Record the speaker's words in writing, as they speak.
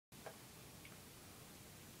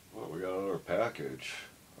package.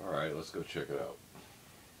 Alright, let's go check it out.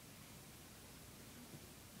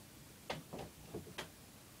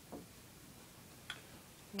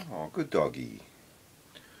 Oh, good doggy.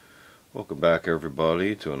 Welcome back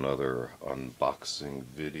everybody to another unboxing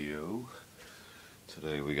video.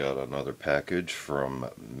 Today we got another package from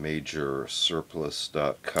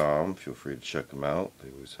MajorSurplus.com. Feel free to check them out.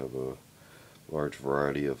 They always have a large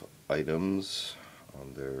variety of items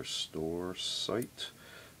on their store site.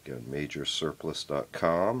 Again,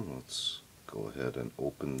 MajorSurplus.com. Let's go ahead and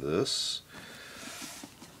open this.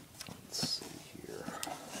 Let's see here.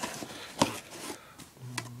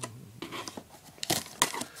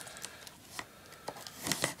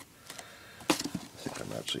 I think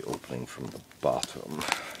I'm actually opening from the bottom,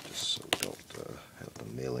 just so we don't have the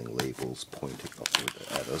mailing labels pointing upward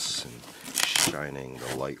at us and shining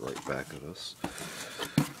the light right back at us.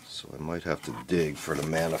 So I might have to dig for the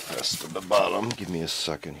manifest at the bottom. Give me a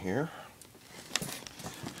second here.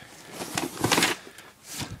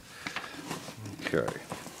 Okay.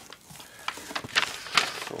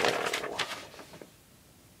 So,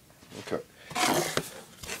 okay.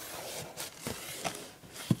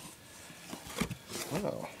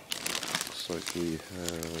 Wow. Looks like we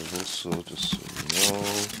have also, just so you know,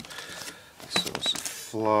 so it's a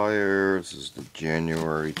flyer. This is the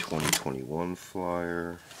January 2021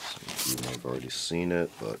 flyer. Some of you may have already seen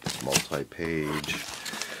it, but it's multi-page.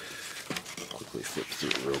 Quickly flip through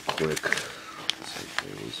it real quick. Looks like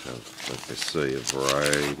they always have, like I say, a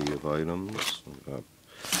variety of items. We've got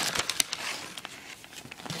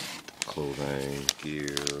clothing,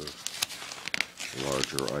 gear,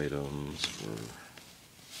 larger items for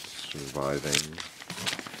surviving.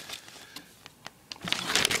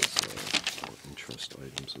 Interest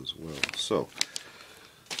items as well. So,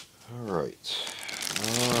 alright.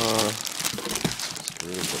 Let's get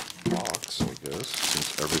rid of the box, I guess,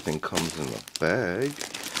 since everything comes in a bag.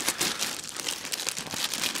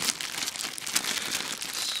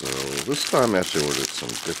 So, this time I actually ordered some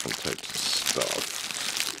different types of stuff.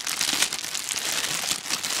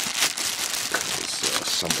 Because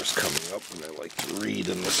summer's coming up and I like to read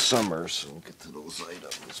in the summer, so we'll get to those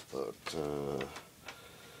items. But,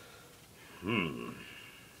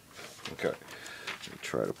 okay. I'll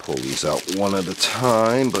try to pull these out one at a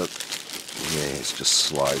time, but yeah, let's just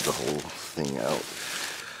slide the whole thing out.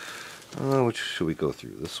 Which should we go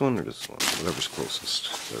through? This one or this one? Whatever's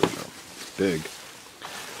closest. There we go. Big.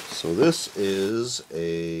 So this is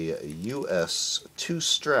a US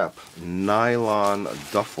 2-strap nylon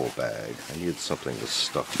duffel bag. I needed something to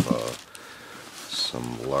stuff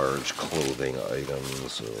some large clothing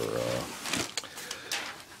items or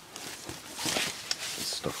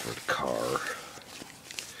stuff for the car.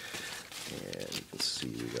 And you can see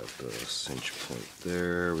we got the cinch point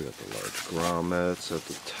there. We got the large grommets at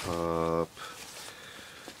the top.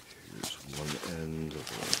 Here's one end of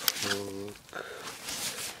the hook.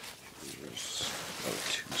 Here's our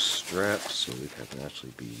 2 straps so they can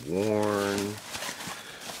actually be worn.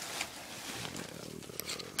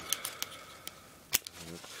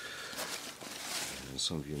 And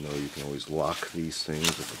some of you know you can always lock these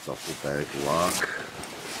things with a duffel bag lock.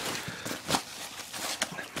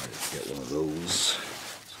 Get one of those.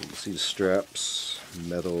 So you can see the straps,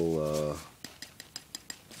 metal,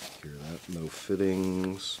 hear that, no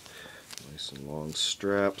fittings, nice and long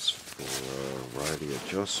straps for variety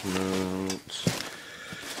adjustment,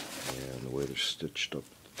 and the way they're stitched up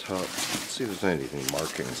at the top. Let's see if there's anything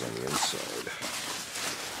markings on the inside.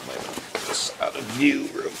 Might get this out of view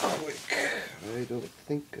real quick. I don't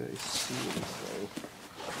think I see anything.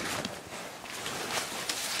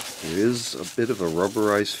 There is a bit of a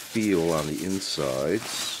rubberized feel on the inside,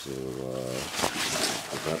 so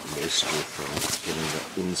prevent moisture from getting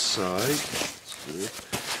the inside. That's good.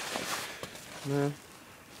 No, not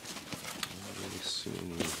really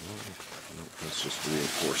seeing any. No, that's just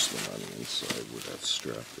reinforcement on the inside where that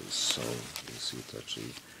strap is sewn. You can see it's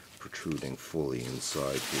actually protruding fully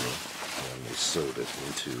inside here, and they sewed it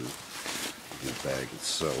into the bag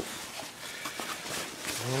itself.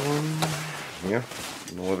 Yeah,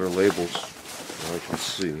 no other labels that I can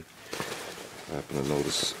see. If I happen to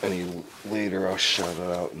notice any later, I'll shout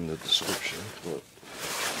it out in the description. But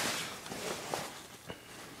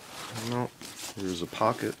no, here's a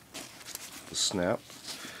pocket, a snap,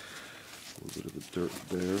 a little bit of the dirt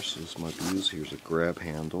there, so this might be used. Here's a grab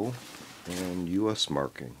handle and US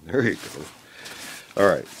marking. There you go.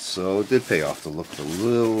 Alright, so it did pay off to look a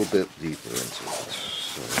little bit deeper into it.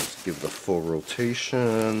 So let's give it a full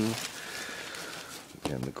rotation.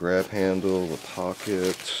 Again, the grab handle, the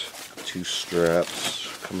pocket, 2 straps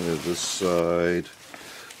coming to this side,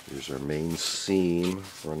 Here's our main seam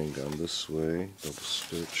running down this way, double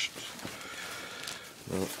stitched.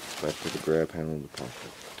 Well, back to the grab handle in the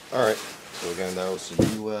pocket. Alright, so again, that was the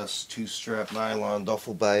US 2-strap nylon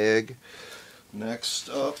duffel bag. Next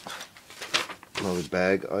up, another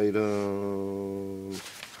bag item.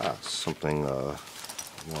 Something I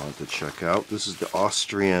wanted to check out. This is the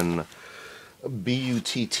Austrian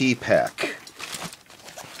BUTT pack.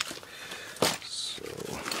 So,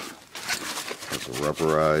 has a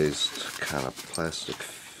rubberized kind of plastic,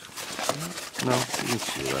 no, you can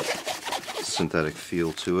see that synthetic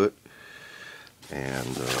feel to it.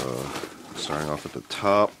 And starting off at the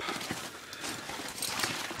top,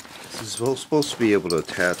 this is supposed to be able to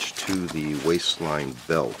attach to the waistline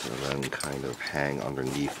belt and then kind of hang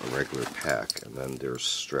underneath a regular pack. And then there's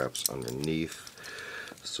straps underneath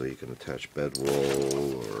so you can attach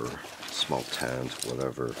bedroll or small tent,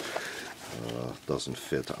 whatever. Doesn't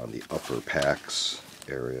fit on the upper packs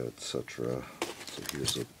area, etc. So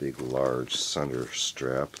here's a big, large center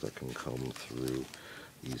strap that can come through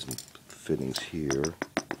these fittings here.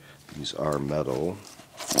 These are metal.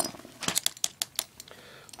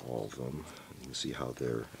 All of them. You can see how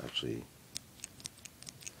they're actually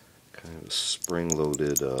kind of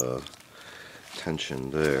spring-loaded tension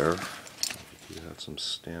there. You have some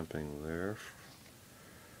stamping there.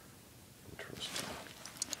 Interesting.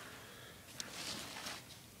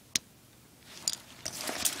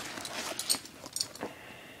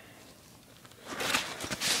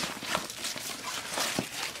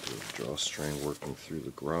 Drawstring working through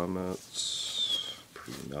the grommets,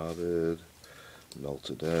 pre-knotted.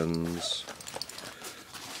 Melted ends,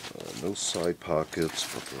 no side pockets,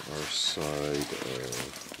 but there are side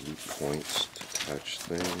loop points to attach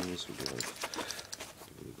things. We have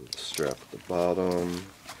a strap at the bottom.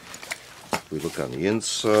 If we look on the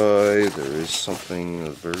inside, there is something, a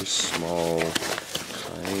very small,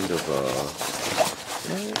 kind of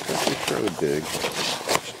it's actually fairly big,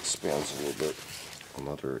 it expands a little bit.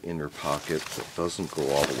 Another inner pocket that doesn't go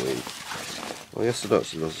all the way. Well, yes, it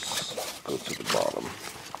does. It does go to the bottom.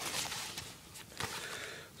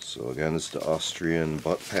 So again, it's the Austrian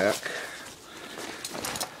butt pack.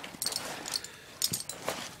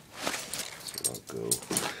 So I'll go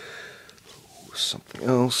with something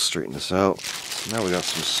else, straighten this out. So now we got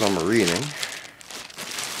some summer reading.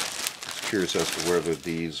 I was curious as to whether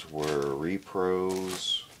these were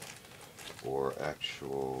repros or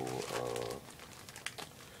actual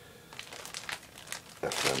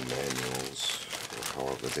FM manuals, or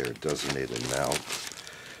however they're designated now.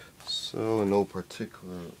 So in no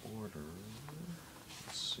particular order,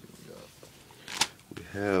 let's see what we got. We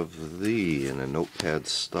have in a notepad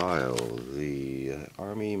style, the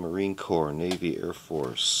Army, Marine Corps, Navy, Air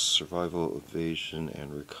Force, Survival, Evasion,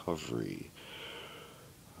 and Recovery.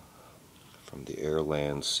 From the Air,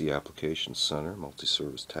 Land, Sea Application Center,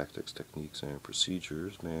 Multi-Service Tactics, Techniques, and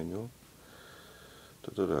Procedures Manual.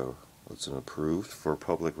 It's an approved for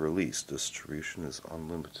public release. Distribution is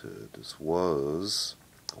unlimited. This was,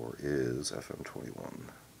 or is,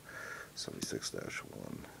 FM21 76-1.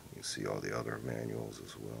 You can see all the other manuals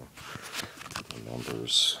as well. The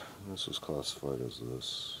numbers. This was classified as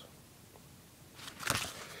this.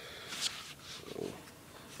 So,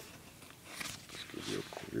 let's give you a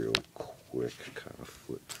real quick kind of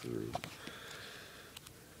flip through.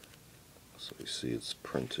 So you see it's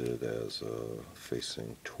printed as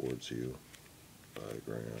facing towards you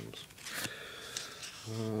diagrams.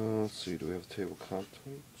 Let's see, do we have table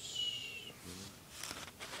contents?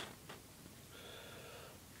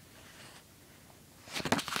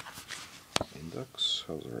 Index?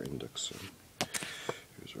 How's our indexing?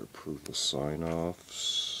 Here's our approval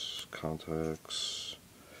sign-offs, contacts,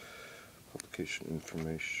 publication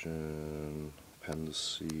information,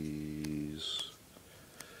 appendices,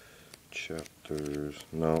 chapters.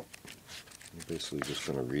 No, I'm basically just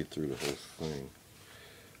going to read through the whole thing.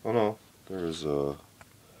 Oh no, there is you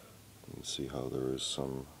can see how there is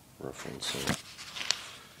some referencing.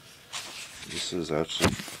 This is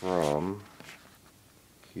actually from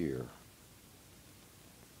here.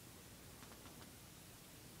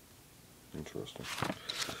 Interesting.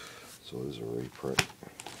 So there's a reprint.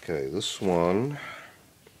 Okay, this one,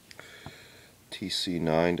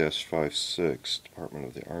 TC9-56, Department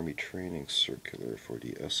of the Army Training Circular for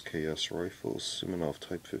the SKS Rifle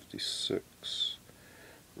Type 56.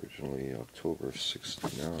 Originally October of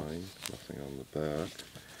 '69. Nothing on the back.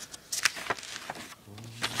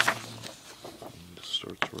 It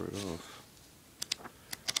starts right off.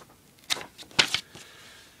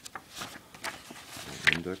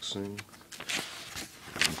 Indexing.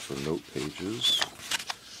 For note pages.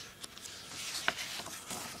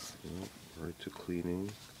 Right to cleaning.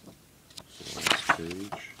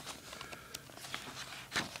 page.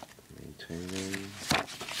 Maintaining.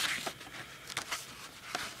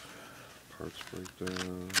 Parts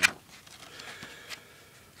breakdown.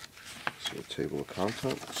 So a table of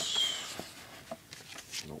contents.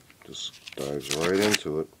 Nope, just dives right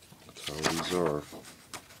into it. That's how these are.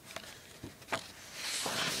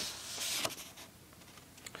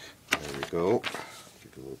 There we go.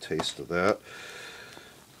 Give you a little taste of that.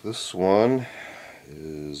 This one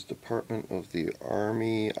is Department of the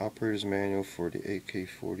Army Operator's Manual for the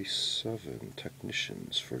AK-47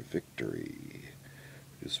 Technicians for Victory.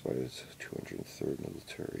 Produced by the 203rd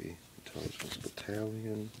Military Intelligence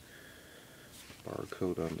Battalion.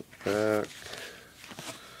 Barcode on the back.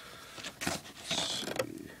 Let's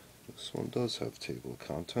see. This one does have a table of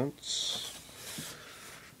contents.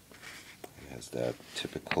 It has that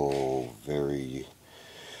typical, very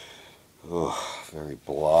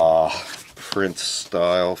blah print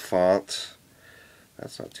style font.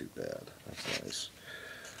 That's not too bad. That's nice.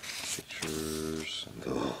 Pictures, and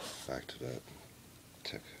then back to that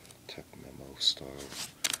tech memo style.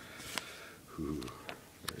 Ooh,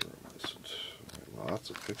 very reminiscent. Lots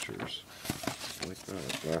of pictures. I like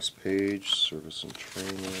that. Last page, service and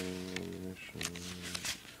training.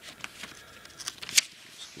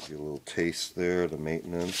 Just give you a little taste there, the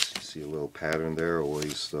maintenance. You see a little pattern there,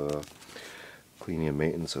 always cleaning and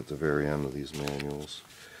maintenance at the very end of these manuals.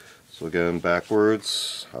 So again,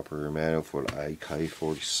 backwards, operator manual for the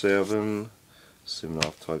AK-47,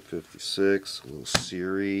 Simnoff Type 56, a little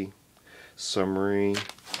series, summary.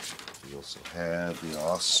 We also have the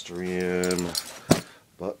Austrian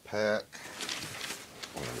butt pack,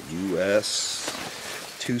 US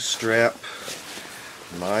 2-strap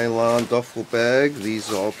nylon duffel bag.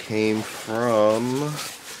 These all came from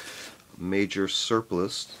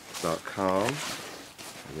MajorSurplus.com.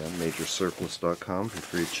 Again, MajorSurplus.com. Feel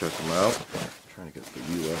free to check them out. I'm trying to get the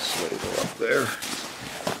US label up there.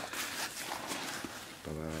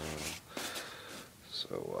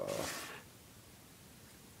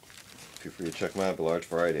 Feel free to check them out. A large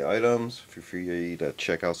variety of items. Feel free to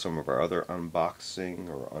check out some of our other unboxing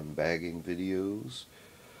or unbagging videos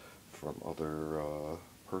from other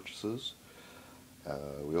purchases.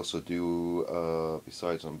 We also do,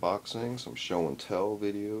 besides unboxing, some show and tell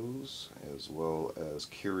videos, as well as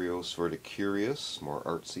curios for the curious, more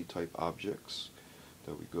artsy type objects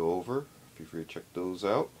that we go over. Feel free to check those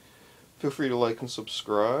out. Feel free to like and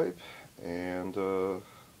subscribe, and we'll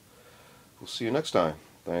see you next time.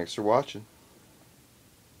 Thanks for watching.